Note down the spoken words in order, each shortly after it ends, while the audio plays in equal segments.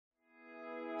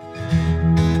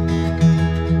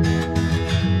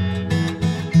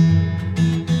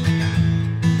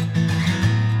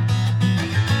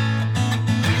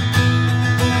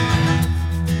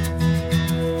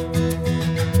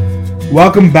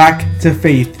Welcome back to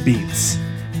Faith Beats.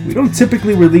 We don't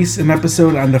typically release an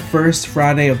episode on the first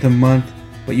Friday of the month,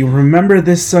 but you'll remember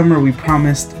this summer we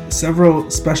promised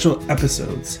several special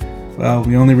episodes. Well,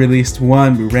 we only released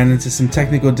one. We ran into some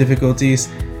technical difficulties,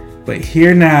 but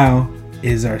here now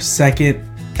is our second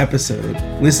episode.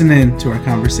 Listen in to our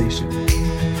conversation.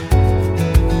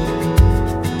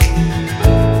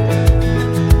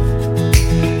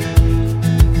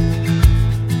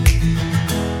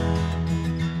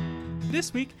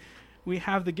 This week, we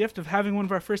have the gift of having one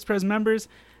of our First Pres members,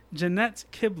 Jeanette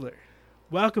Kibler.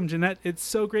 Welcome, Jeanette. It's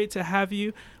so great to have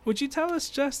you. Would you tell us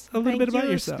just a little bit about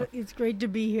yourself? It's great to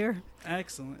be here.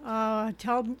 Excellent.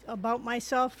 Tell about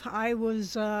myself. I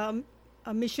was a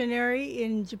missionary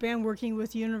in Japan working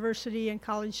with university and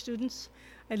college students.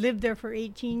 I lived there for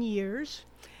 18 years,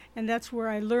 and that's where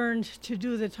I learned to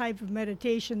do the type of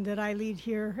meditation that I lead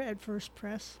here at First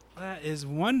Pres. That is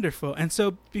wonderful. And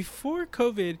so before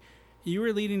COVID, you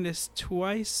were leading this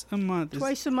twice a month.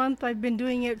 Twice a month. I've been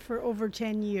doing it for over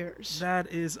 10 years.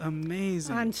 That is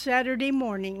amazing. On Saturday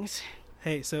mornings.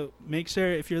 Hey, so make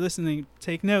sure if you're listening,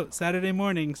 take note, Saturday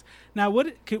mornings. Now,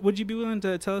 would you be willing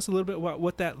to tell us a little bit about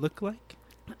what that looked like?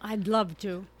 I'd love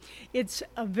to. It's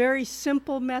a very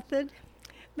simple method.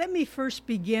 Let me first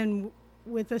begin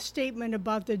with a statement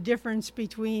about the difference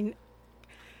between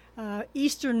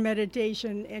Eastern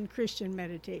meditation and Christian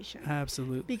meditation.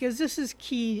 Absolutely. Because this is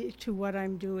key to what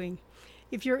I'm doing.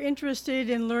 If you're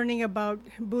interested in learning about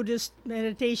Buddhist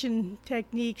meditation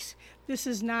techniques, this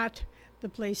is not the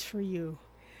place for you.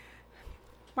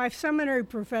 My seminary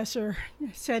professor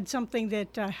said something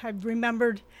that I've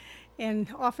remembered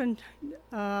and often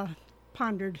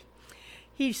pondered.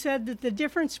 He said that the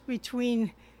difference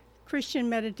between Christian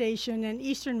meditation and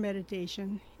Eastern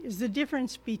meditation is the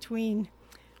difference between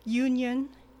union.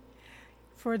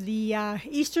 For the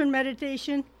Eastern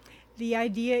meditation, the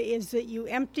idea is that you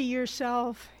empty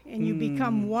yourself and you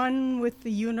become one with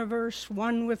the universe,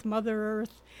 one with Mother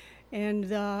Earth,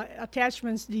 and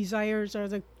attachments, desires are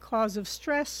the cause of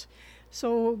stress.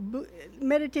 So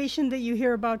meditation that you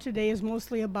hear about today is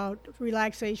mostly about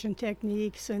relaxation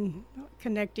techniques and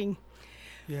connecting.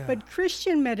 Yeah. But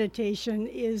Christian meditation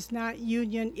is not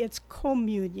union, it's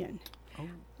communion. Oh.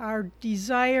 Our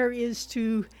desire is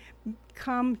to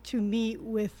come to meet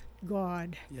with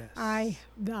God. Yes. I,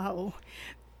 thou.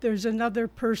 There's another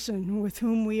person with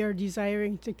whom we are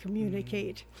desiring to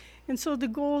communicate. And so the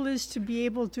goal is to be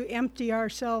able to empty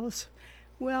ourselves,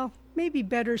 well, maybe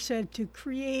better said, to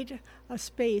create a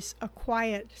space, a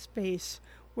quiet space,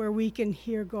 where we can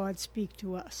hear God speak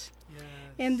to us. Yes.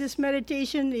 And this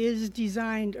meditation is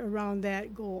designed around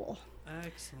that goal.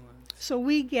 Excellent. So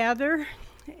we gather,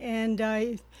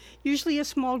 and usually a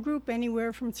small group,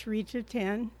 anywhere from 3 to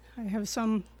 10. I have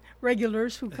some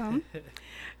regulars who come.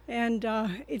 And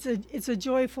it's a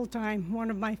joyful time,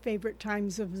 one of my favorite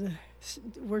times of the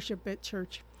worship at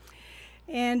church.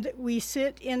 And we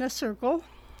sit in a circle,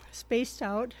 spaced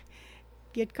out,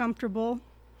 get comfortable,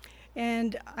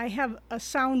 and I have a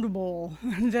sound bowl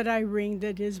that I ring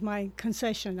that is my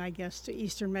concession, I guess, to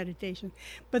Eastern meditation.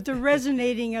 But the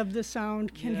resonating of the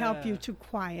sound can help you to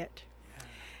quiet.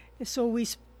 Yeah. So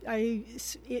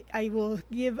I will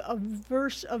give a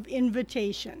verse of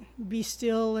invitation. Be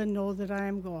still and know that I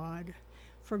am God.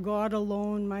 For God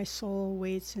alone my soul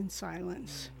waits in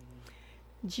silence.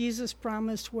 Jesus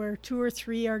promised where 2 or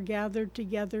 3 are gathered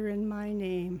together in my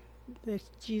name, that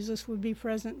Jesus would be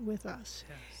present with us.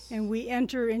 Yes. And we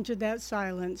enter into that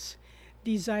silence,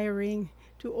 desiring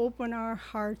to open our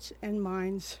hearts and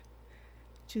minds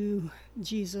to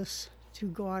Jesus, to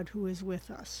God who is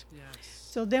with us. Yes.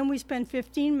 So then we spend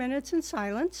 15 minutes in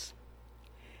silence,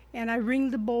 and I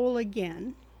ring the bowl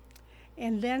again,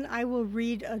 and then I will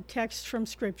read a text from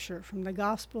Scripture, from the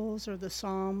Gospels or the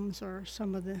Psalms or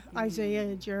some of the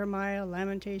Isaiah, Jeremiah,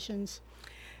 Lamentations.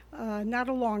 Not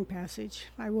a long passage.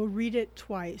 I will read it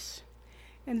twice.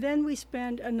 And then we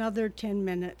spend another 10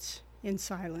 minutes in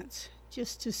silence,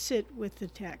 just to sit with the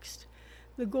text.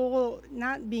 The goal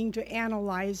not being to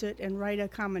analyze it and write a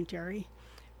commentary,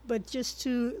 but just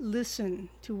to listen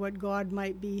to what God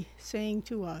might be saying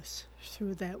to us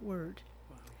through that word.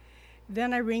 Wow.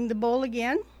 Then I ring the bowl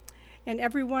again, and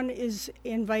everyone is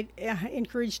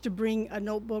encouraged to bring a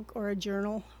notebook or a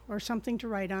journal or something to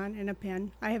write on and a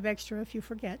pen. I have extra if you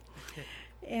forget. Okay.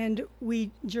 And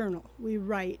we journal, we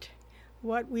write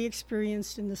what we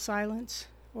experienced in the silence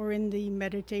or in the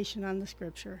meditation on the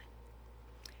Scripture.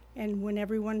 And when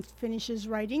everyone finishes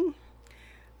writing,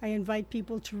 I invite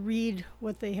people to read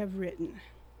what they have written.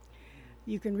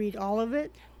 You can read all of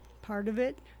it, part of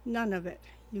it, none of it.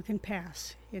 You can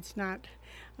pass. It's not,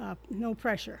 no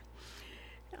pressure.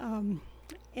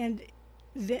 And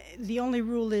the only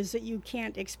rule is that you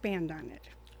can't expand on it.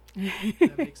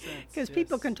 That makes sense. Because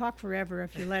people can talk forever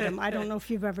if you let them. I don't know if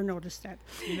you've ever noticed that.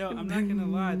 I'm not going to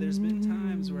lie. There's been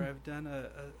times where I've done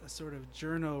a sort of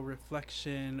journal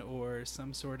reflection or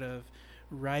some sort of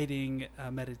writing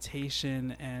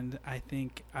meditation, and I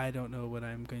think I don't know what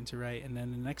I'm going to write. And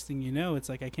then the next thing you know, it's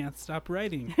like I can't stop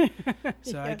writing.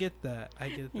 So yeah. I get that.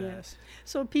 Yes.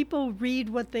 So people read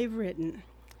what they've written,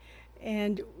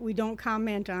 and we don't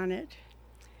comment on it.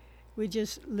 We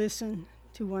just listen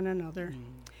to one another.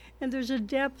 And there's a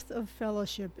depth of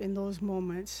fellowship in those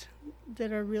moments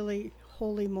that are really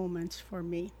holy moments for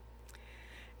me.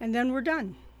 And then we're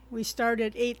done. We start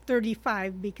at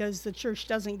 8:35 because the church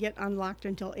doesn't get unlocked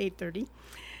until 8:30.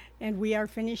 And we are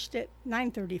finished at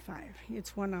 9:35.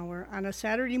 It's 1 hour. On a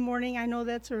Saturday morning, I know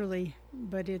that's early,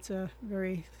 but it's a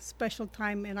very special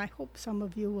time, and I hope some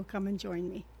of you will come and join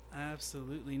me.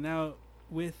 Absolutely. Now,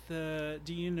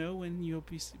 do you know when you'll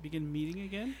begin meeting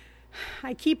again?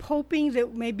 I keep hoping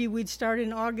that maybe we'd start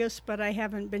in August, but I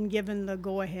haven't been given the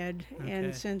go-ahead. Okay.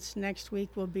 And since next week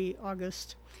will be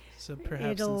August. So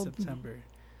perhaps in September.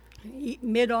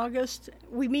 Mid-August.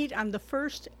 We meet on the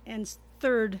first and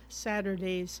third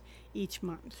Saturdays each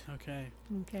month.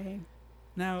 Okay.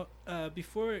 Now,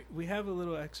 before we have a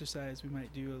little exercise, we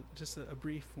might do just a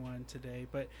brief one today,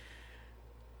 but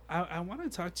I want to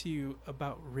talk to you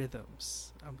about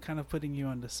rhythms. I'm kind of putting you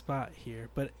on the spot here,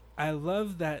 but I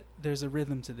love that there's a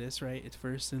rhythm to this, right? It's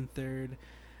first and third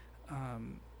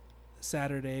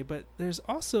Saturday, but there's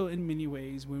also in many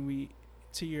ways when we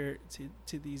to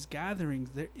these gatherings,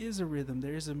 there is a rhythm,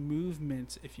 there is a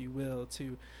movement, if you will,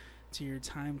 to your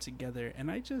time together. And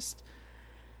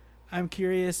I'm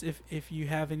curious if you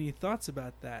have any thoughts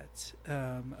about that,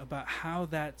 about how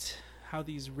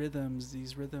these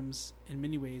rhythms in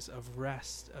many ways of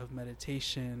rest, of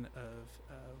meditation,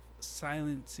 of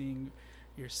silencing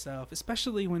yourself,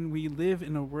 especially when we live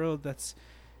in a world that's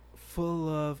full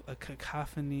of a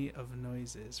cacophony of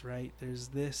noises, right? There's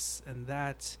this and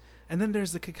that, and then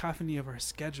there's the cacophony of our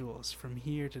schedules from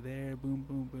here to there, boom,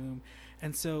 boom, boom.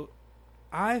 And so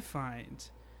I find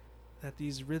that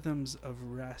these rhythms of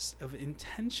rest, of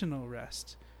intentional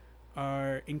rest,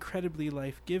 are incredibly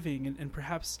life-giving, and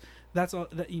perhaps that's all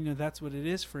that that's what it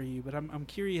is for you. But I'm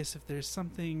curious if there's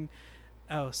something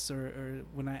else, or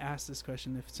when I ask this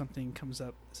question, if something comes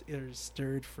up or is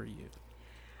stirred for you.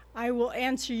 I will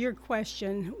answer your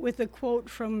question with a quote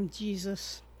from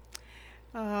Jesus.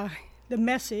 The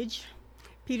Message,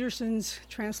 Peterson's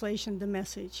translation, The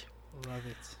Message. Love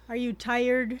it. Are you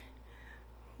tired,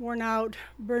 worn out,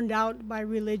 burned out by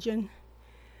religion?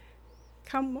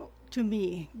 Come to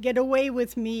me, get away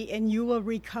with me, and you will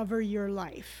recover your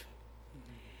life.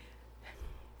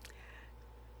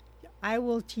 I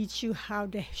will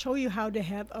show you how to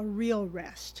have a real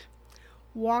rest.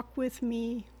 Walk with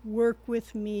me, work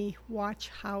with me, watch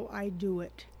how I do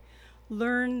it.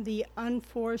 Learn the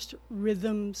unforced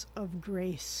rhythms of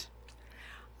grace.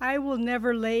 I will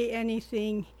never lay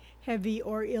anything heavy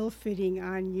or ill-fitting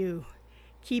on you.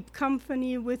 Keep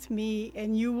company with me,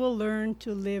 and you will learn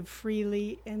to live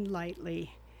freely and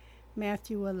lightly.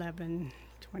 Matthew 11:28.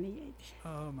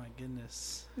 Oh my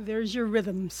goodness. There's your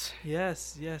rhythms.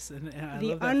 Yes, and I the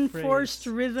love that unforced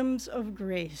phrase. Rhythms of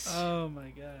grace. Oh my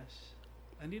gosh.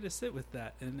 I need to sit with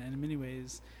that, and in many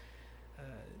ways,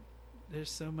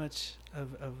 there's so much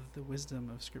of the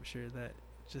wisdom of Scripture that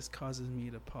just causes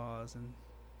me to pause and,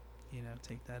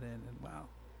 take that in, and wow.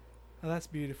 Well, that's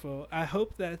beautiful. I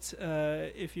hope that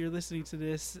if you're listening to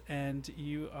this and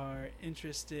you are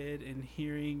interested in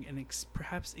hearing and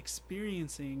perhaps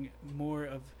experiencing more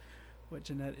of what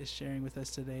Jeanette is sharing with us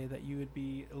today, that you would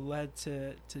be led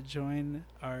to join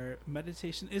our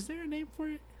meditation. Is there a name for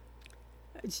it?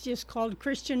 It's just called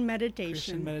Christian Meditation.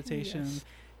 Christian Meditation,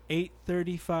 yes.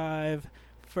 8:35,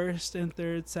 first and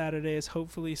third Saturdays,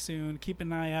 hopefully soon. Keep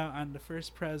an eye out on the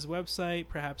First Pres website,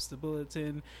 perhaps the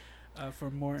bulletin,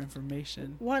 for more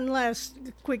information. One last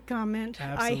quick comment.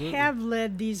 Absolutely. I have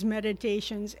led these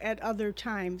meditations at other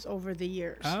times over the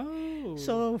years. Oh.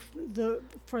 So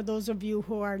for those of you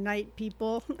who are night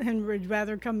people and would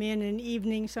rather come in an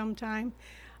evening sometime,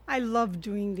 I love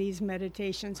doing these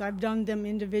meditations. I've done them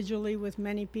individually with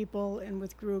many people and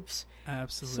with groups.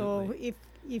 Absolutely. So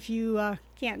if you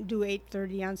can't do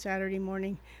 8:30 on Saturday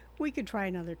morning, we could try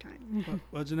another time.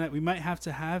 Well, Jeanette, we might have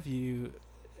to have you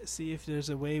see if there's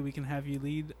a way we can have you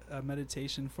lead a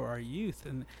meditation for our youth,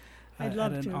 and I'd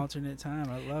love at an to. alternate time.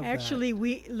 I love Actually, that.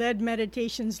 we led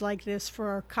meditations like this for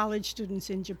our college students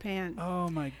in Japan. Oh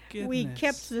my goodness. We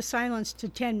kept the silence to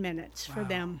 10 minutes for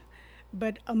them.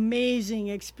 but amazing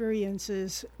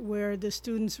experiences where the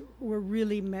students were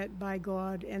really met by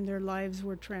God and their lives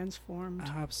were transformed.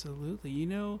 Absolutely. You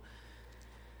know,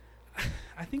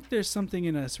 I think there's something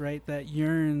in us, right, that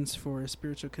yearns for a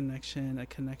spiritual connection, a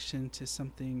connection to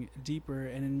something deeper.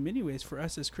 And in many ways, for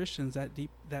us as Christians,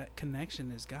 that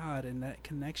connection is God, and that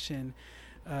connection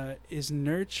is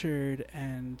nurtured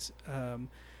and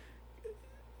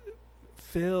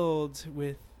filled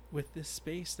with this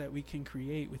space that we can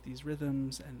create with these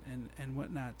rhythms and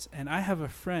whatnot. And I have a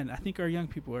friend, I think our young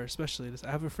people are especially this,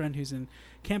 I have a friend who's in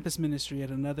campus ministry at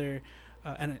another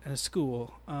at a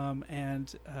school,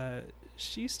 and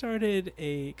she started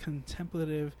a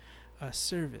contemplative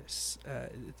service.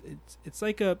 It's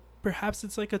like perhaps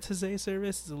it's like a Taizé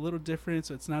service. It's a little different,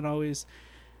 so it's not always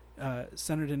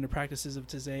centered in the practices of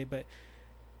Taizé, but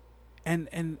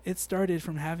and it started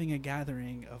from having a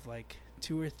gathering of like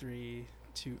 2 or 3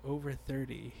 to over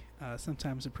 30,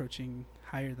 sometimes approaching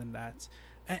higher than that,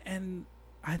 and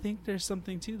I think there's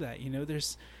something to that. You know,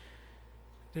 there's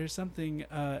something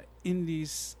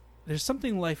there's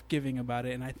something life-giving about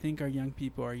it, and I think our young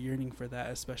people are yearning for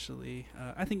that, especially.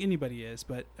 I think anybody is,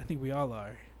 but I think we all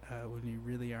are when we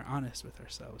really are honest with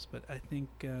ourselves. But I think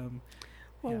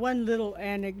one little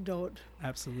anecdote.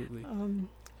 Absolutely.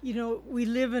 You know, we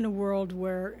live in a world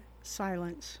where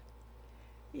silence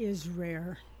is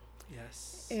rare.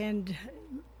 Yes. And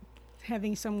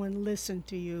having someone listen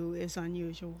to you is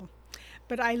unusual.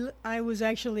 But I was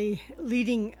actually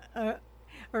leading a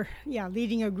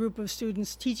group of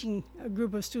students, teaching a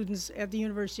group of students at the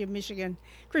University of Michigan,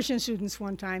 Christian students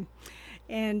one time.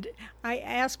 And I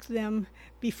asked them,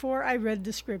 before I read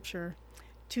the scripture,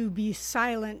 to be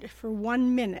silent for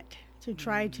 1 minute to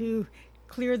try to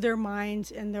clear their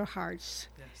minds and their hearts.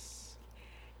 Yes.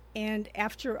 And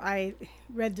after I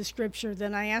read the scripture,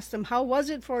 then I asked them, how was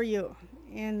it for you?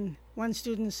 And one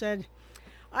student said,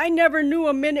 I never knew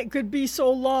a minute could be so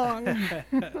long.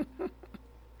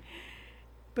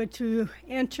 But to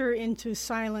enter into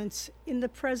silence in the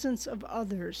presence of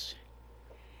others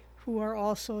who are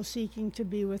also seeking to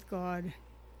be with God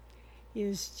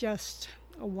is just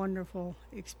a wonderful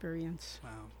experience.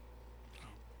 Wow.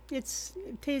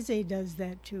 Taizé does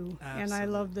that too. Absolutely. And I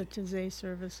love the Taizé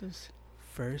services.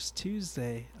 First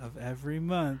Tuesday of every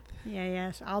month.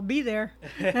 Yes, I'll be there.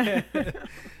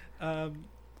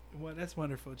 Well, that's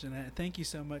wonderful, Jeanette. Thank you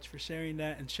so much for sharing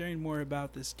that and sharing more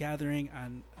about this gathering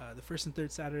on the first and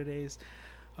third Saturdays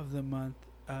of the month.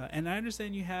 And I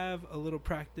understand you have a little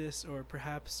practice or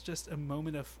perhaps just a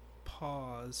moment of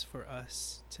pause for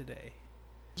us today.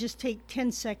 Just take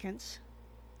 10 seconds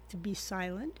to be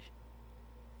silent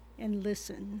and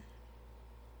listen.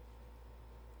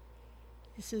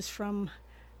 This is from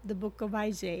the book of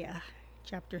Isaiah,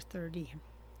 chapter 30.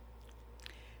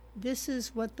 This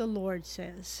is what the Lord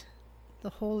says, the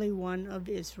Holy One of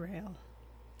Israel.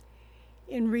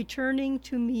 In returning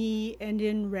to me and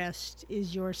in rest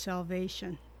is your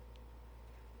salvation.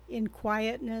 In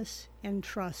quietness and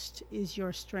trust is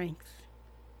your strength.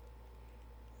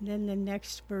 Then the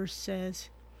next verse says,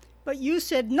 but you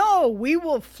said, no, we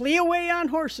will flee away on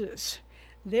horses.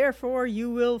 Therefore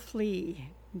you will flee, ...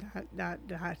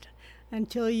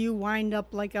 until you wind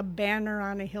up like a banner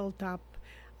on a hilltop,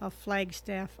 a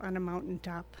flagstaff on a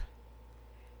mountaintop.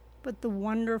 But the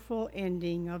wonderful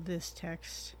ending of this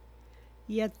text,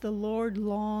 yet the Lord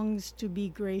longs to be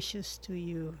gracious to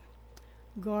you.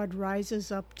 God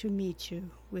rises up to meet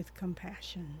you with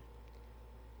compassion.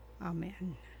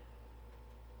 Amen.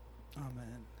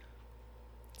 Amen.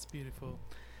 It's beautiful.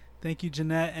 Thank you,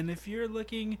 Jeanette. And if you're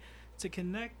looking to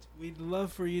connect, we'd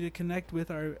love for you to connect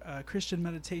with our Christian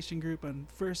meditation group on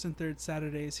first and third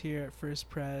Saturdays here at First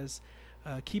Pres.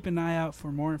 Keep an eye out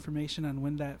for more information on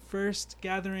when that first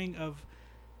gathering of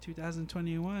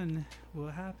 2021 will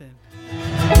happen.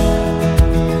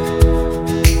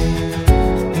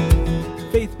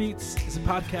 Faith Beats is a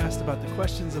podcast about the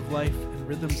questions of life and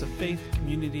rhythms of faith,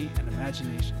 community, and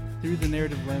imagination through the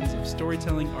narrative lens of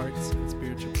storytelling, arts, and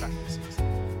spiritual practices.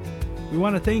 We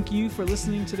want to thank you for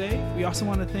listening today. We also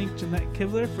want to thank Jeanette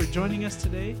Kivler for joining us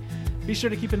today. Be sure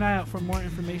to keep an eye out for more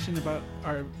information about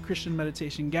our Christian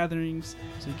meditation gatherings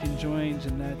so you can join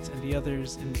Jeanette and the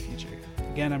others in the future.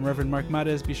 Again, I'm Reverend Mark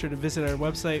Matas. Be sure to visit our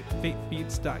website,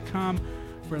 faithbeats.com,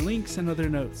 for links and other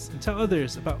notes, and tell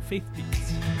others about Faith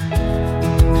Beats.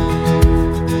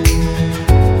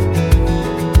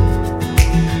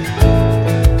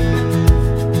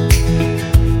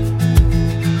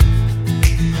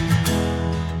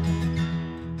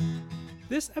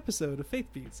 This episode of Faith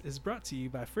Beats is brought to you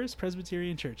by First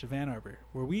Presbyterian Church of Ann Arbor,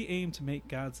 where we aim to make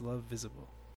God's love visible.